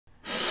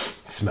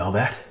Smell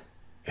that?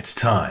 It's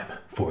time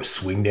for a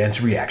swing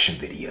dance reaction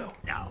video.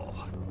 No,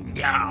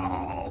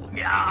 no,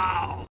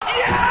 no.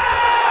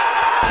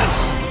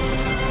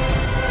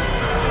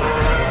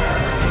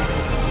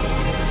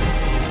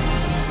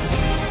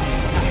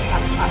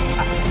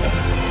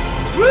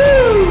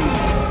 Woo!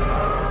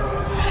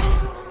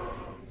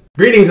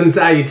 Greetings and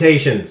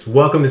salutations.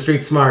 Welcome to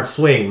Street Smart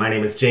Swing. My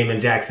name is Jamin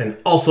Jackson,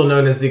 also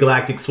known as the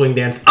Galactic Swing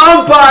Dance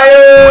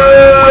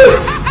Umpire!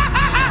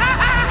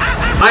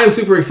 I am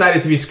super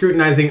excited to be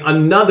scrutinizing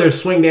another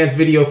swing dance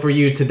video for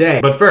you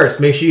today. But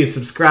first, make sure you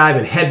subscribe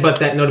and headbutt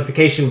that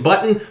notification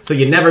button so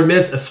you never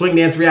miss a swing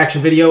dance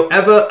reaction video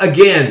ever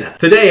again.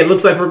 Today, it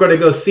looks like we're going to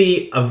go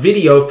see a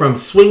video from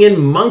Swingin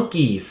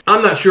monkeys.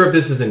 I'm not sure if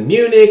this is in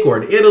Munich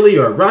or in Italy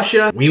or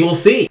Russia. We will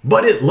see.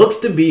 But it looks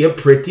to be a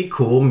pretty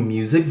cool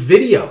music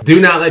video.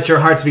 Do not let your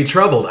hearts be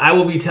troubled. I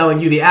will be telling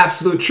you the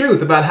absolute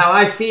truth about how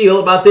I feel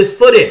about this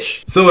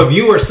footage. So if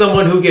you are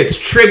someone who gets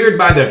triggered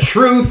by the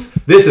truth,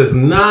 this is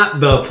not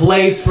the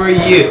place for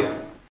you.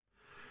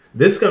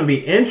 This is going to be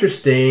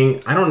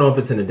interesting. I don't know if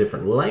it's in a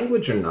different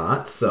language or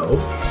not, so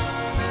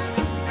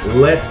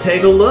let's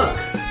take a look.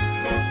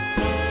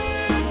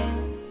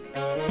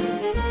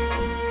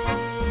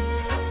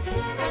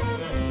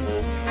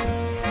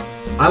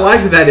 I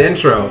liked that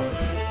intro.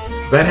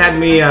 That had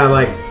me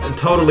like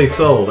totally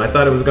sold. I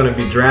thought it was going to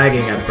be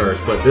dragging at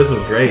first, but this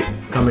was great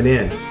coming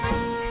in.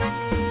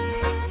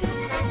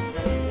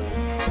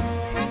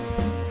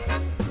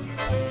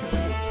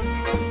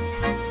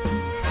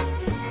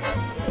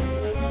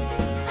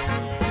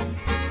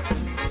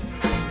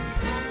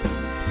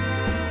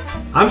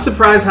 I'm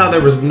surprised how there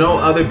was no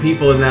other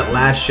people in that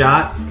last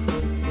shot.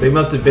 They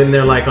must have been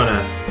there like on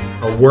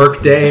a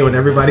work day when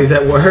everybody's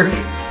at work.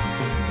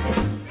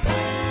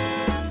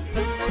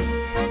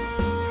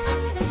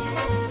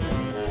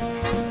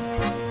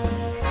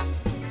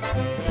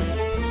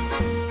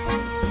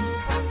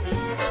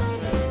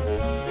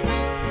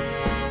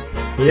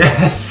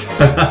 Yes!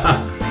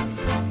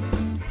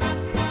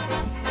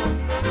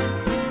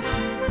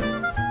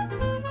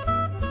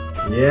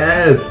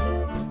 Yes!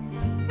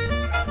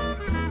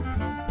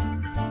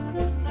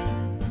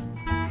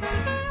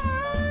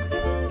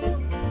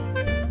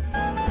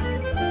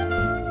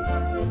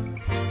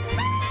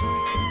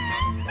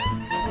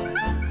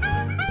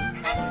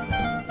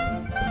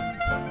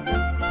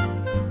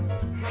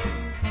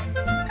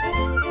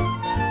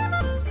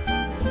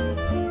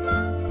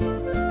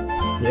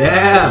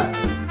 Yeah!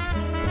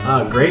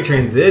 Oh, great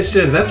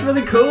transitions. That's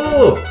really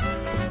cool.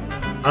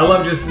 I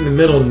love just in the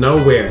middle of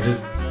nowhere,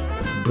 just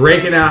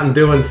breaking out and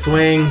doing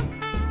swing.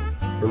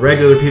 The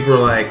regular people are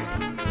like,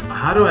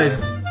 how do I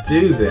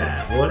do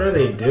that? What are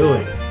they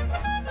doing?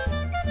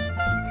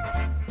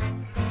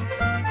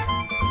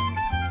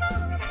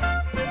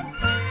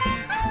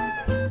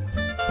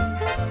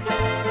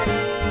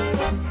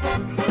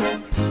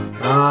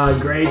 Ah,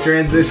 great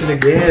transition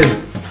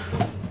again.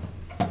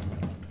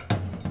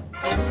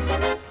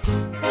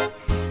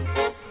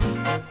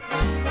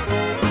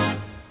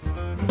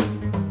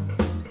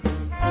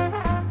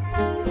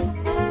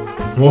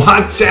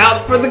 Watch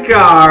out for the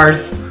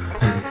cars!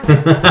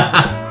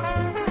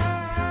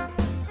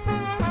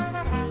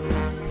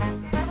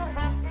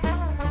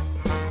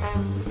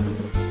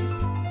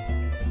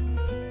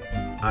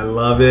 I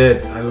love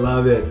it. I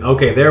love it.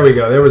 Okay, there we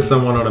go. There was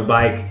someone on a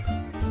bike.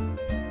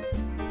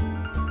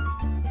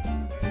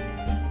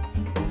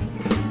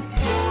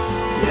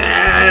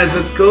 Yes,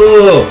 that's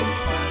cool.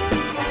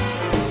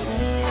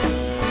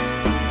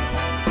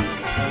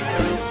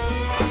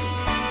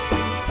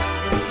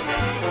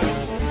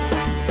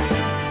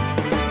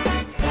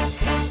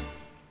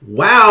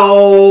 Wow,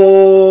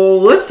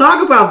 let's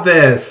talk about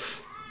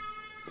this.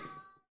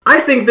 I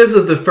think this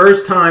is the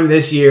first time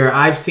this year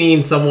I've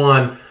seen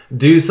someone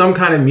do some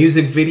kind of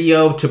music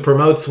video to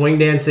promote swing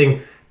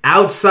dancing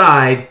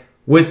outside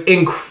with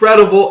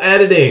incredible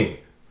editing.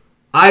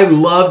 I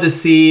love to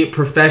see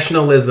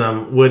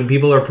professionalism when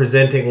people are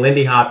presenting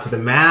Lindy Hop to the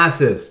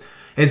masses.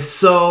 It's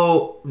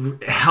so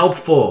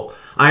helpful.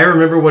 I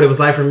remember what it was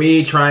like for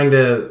me trying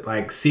to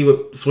like see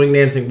what swing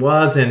dancing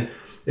was, and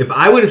if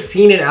I would have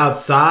seen it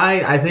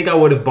outside, I think I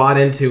would have bought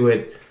into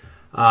it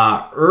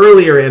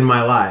earlier in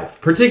my life,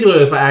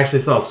 particularly if I actually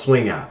saw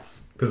swing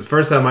outs. Because the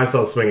first time I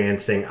saw swing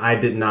dancing, I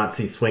did not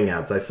see swing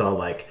outs. I saw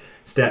like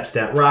step,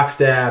 step, rock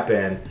step,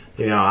 and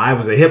you know, I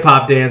was a hip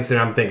hop dancer,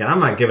 and I'm thinking, I'm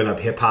not giving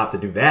up hip hop to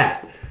do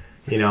that.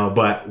 You know,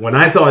 but when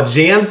I saw a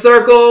jam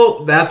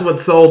circle, that's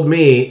what sold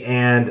me.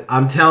 And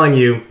I'm telling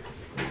you,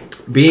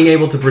 being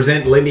able to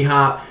present Lindy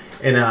Hop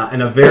in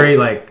a very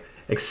like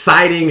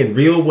exciting and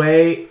real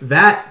way,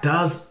 that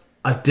does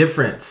a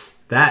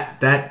difference.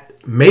 That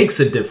makes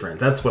a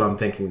difference. That's what I'm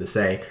thinking to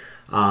say.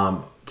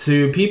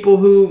 To people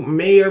who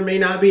may or may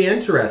not be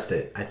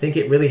interested, I think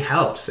it really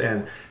helps.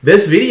 And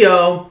this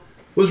video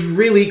was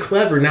really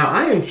clever. Now,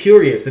 I am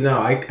curious to know.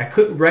 I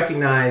couldn't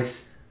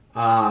recognize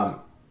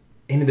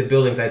any of the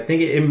buildings. I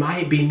think it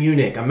might be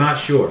Munich. I'm not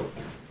sure.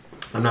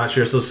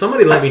 So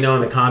somebody let me know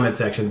in the comment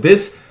section.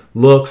 This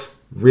looks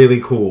really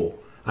cool.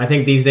 I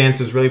think these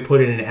dancers really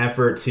put in an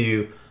effort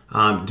to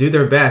do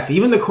their best.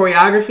 Even the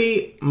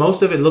choreography,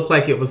 most of it looked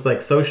like it was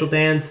like social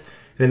dance,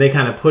 and then they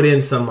kind of put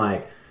in some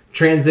like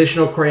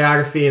transitional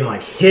choreography and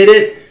like hit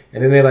it,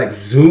 and then they like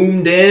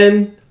zoomed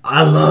in.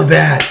 I love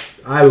that.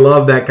 I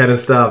love that kind of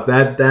stuff.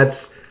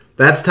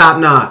 That's top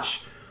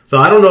notch. So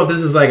I don't know if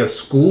this is like a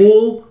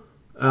school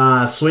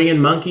swinging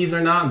monkeys or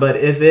not, but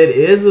if it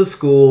is a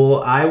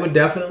school, I would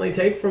definitely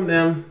take from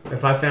them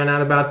if I found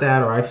out about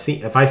that, or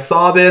if I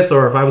saw this,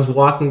 or if I was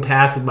walking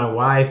past with my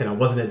wife and I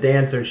wasn't a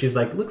dancer and she's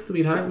like, look,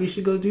 sweetheart, we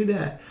should go do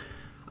that.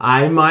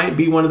 I might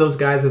be one of those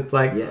guys that's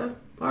like, yeah,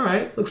 all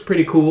right, looks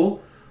pretty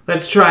cool.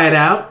 Let's try it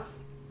out.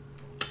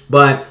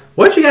 But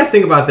what do you guys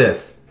think about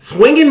this?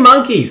 Swinging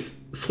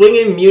monkeys,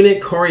 swinging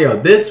Munich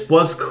choreo. This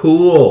was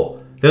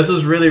cool. This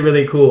was really,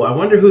 really cool. I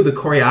wonder who the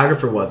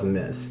choreographer was in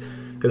this.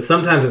 Because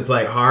sometimes it's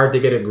like hard to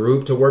get a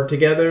group to work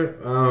together.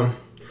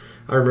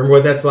 I remember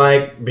what that's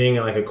like, being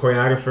like a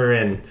choreographer,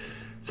 and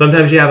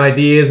sometimes you have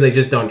ideas and they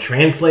just don't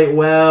translate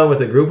well with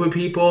a group of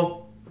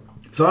people.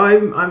 So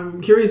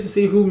I'm curious to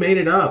see who made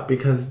it up,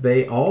 because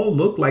they all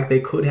look like they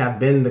could have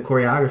been the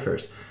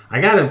choreographers. I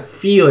got a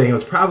feeling it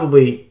was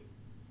probably,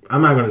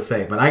 I'm not going to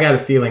say, but I got a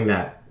feeling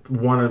that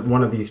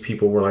one of these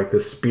people were like the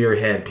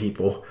spearhead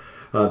people,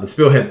 the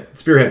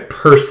spearhead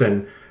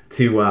person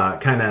to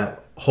kind of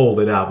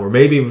hold it up, or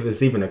maybe it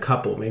was even a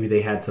couple. Maybe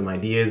they had some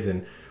ideas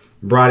and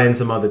brought in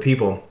some other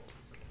people.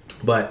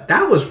 But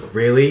that was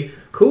really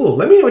cool.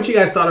 Let me know what you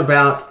guys thought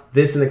about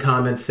this in the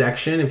comments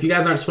section. If you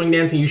guys aren't swing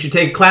dancing, you should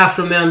take a class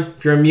from them.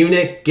 If you're in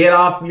Munich, get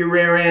off your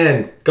rear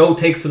end. Go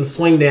take some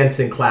swing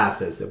dancing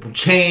classes. It will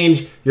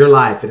change your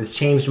life. It has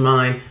changed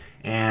mine.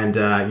 And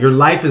your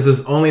life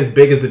is only as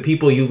big as the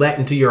people you let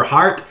into your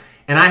heart.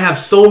 And I have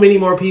so many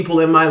more people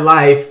in my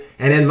life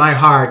and in my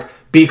heart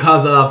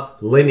because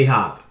of Lindy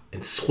Hop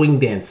and swing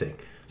dancing.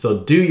 So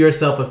do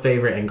yourself a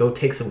favor and go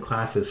take some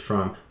classes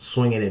from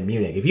Swingin in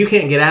Munich. If you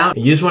can't get out,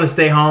 you just want to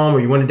stay home,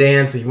 or you want to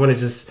dance, or you want to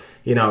just,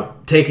 you know,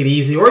 take it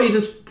easy, or you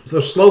just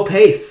slow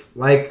pace,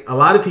 like a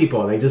lot of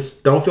people, they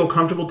just don't feel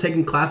comfortable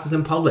taking classes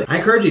in public. I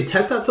encourage you to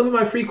test out some of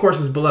my free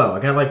courses below.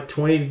 I got like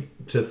 20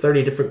 to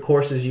 30 different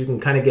courses. You can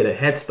kind of get a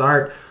head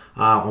start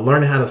on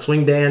learning how to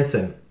swing dance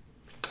and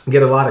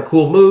get a lot of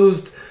cool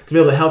moves to be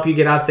able to help you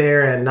get out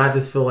there and not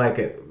just feel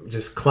like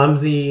just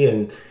clumsy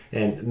and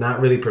not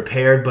really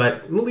prepared, but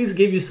at least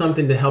give you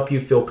something to help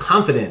you feel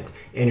confident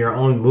in your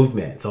own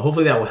movement. So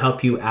hopefully that will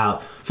help you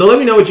out. So let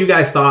me know what you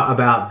guys thought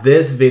about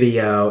this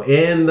video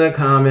in the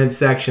comment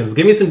sections.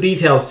 Give me some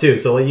details too.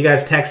 So let you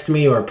guys text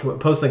me or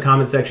post in the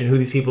comment section who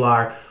these people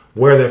are,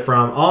 where they're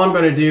from. All I'm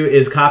going to do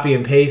is copy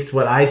and paste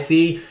what I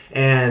see.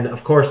 And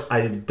of course,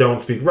 I don't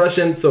speak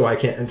Russian, so I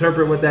can't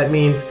interpret what that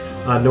means,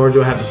 nor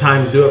do I have the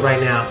time to do it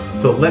right now.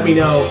 So let me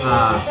know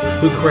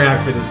who's the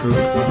choreographer for this group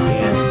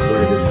and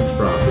where this is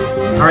from.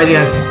 Alright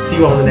guys, see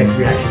you all in the next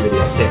reaction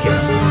video. Take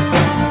care.